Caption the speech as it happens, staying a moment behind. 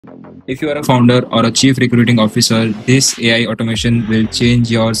If you are a founder or a chief recruiting officer, this AI automation will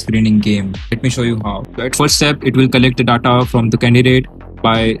change your screening game. Let me show you how. So at first step, it will collect the data from the candidate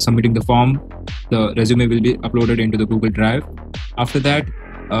by submitting the form. The resume will be uploaded into the Google Drive. After that,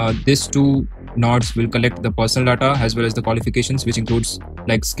 these two nodes will collect the personal data as well as the qualifications, which includes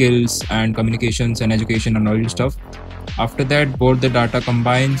like skills and communications and education and all this stuff. After that, both the data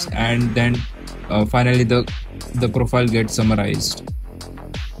combines, and then finally the profile gets summarized.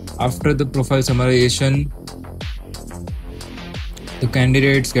 After the profile summarization, the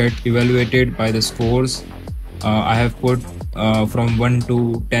candidates get evaluated by the scores. I have put from 1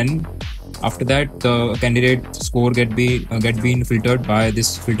 to 10. After that, the candidate score get been filtered by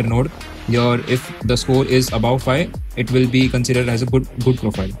this filter node. Here, if the score is above 5, it will be considered as a good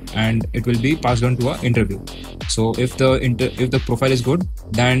profile, and it will be passed on to an interview. So if the profile is good,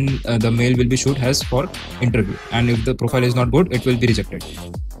 then the mail will be shoot as for interview, and if the profile is not good, it will be rejected.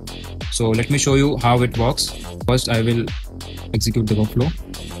 So let me show you how it works. First, I will execute the workflow.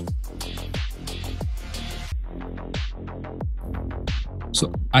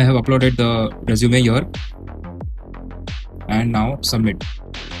 So I have uploaded the resume here, and now submit.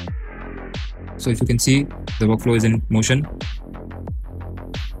 So if you can see, the workflow is in motion.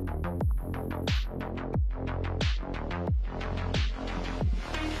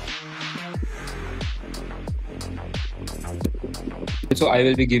 So I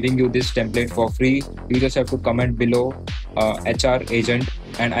will be giving you this template for free. You just have to comment below HR agent,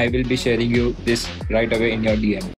 and I will be sharing you this right away in your DM.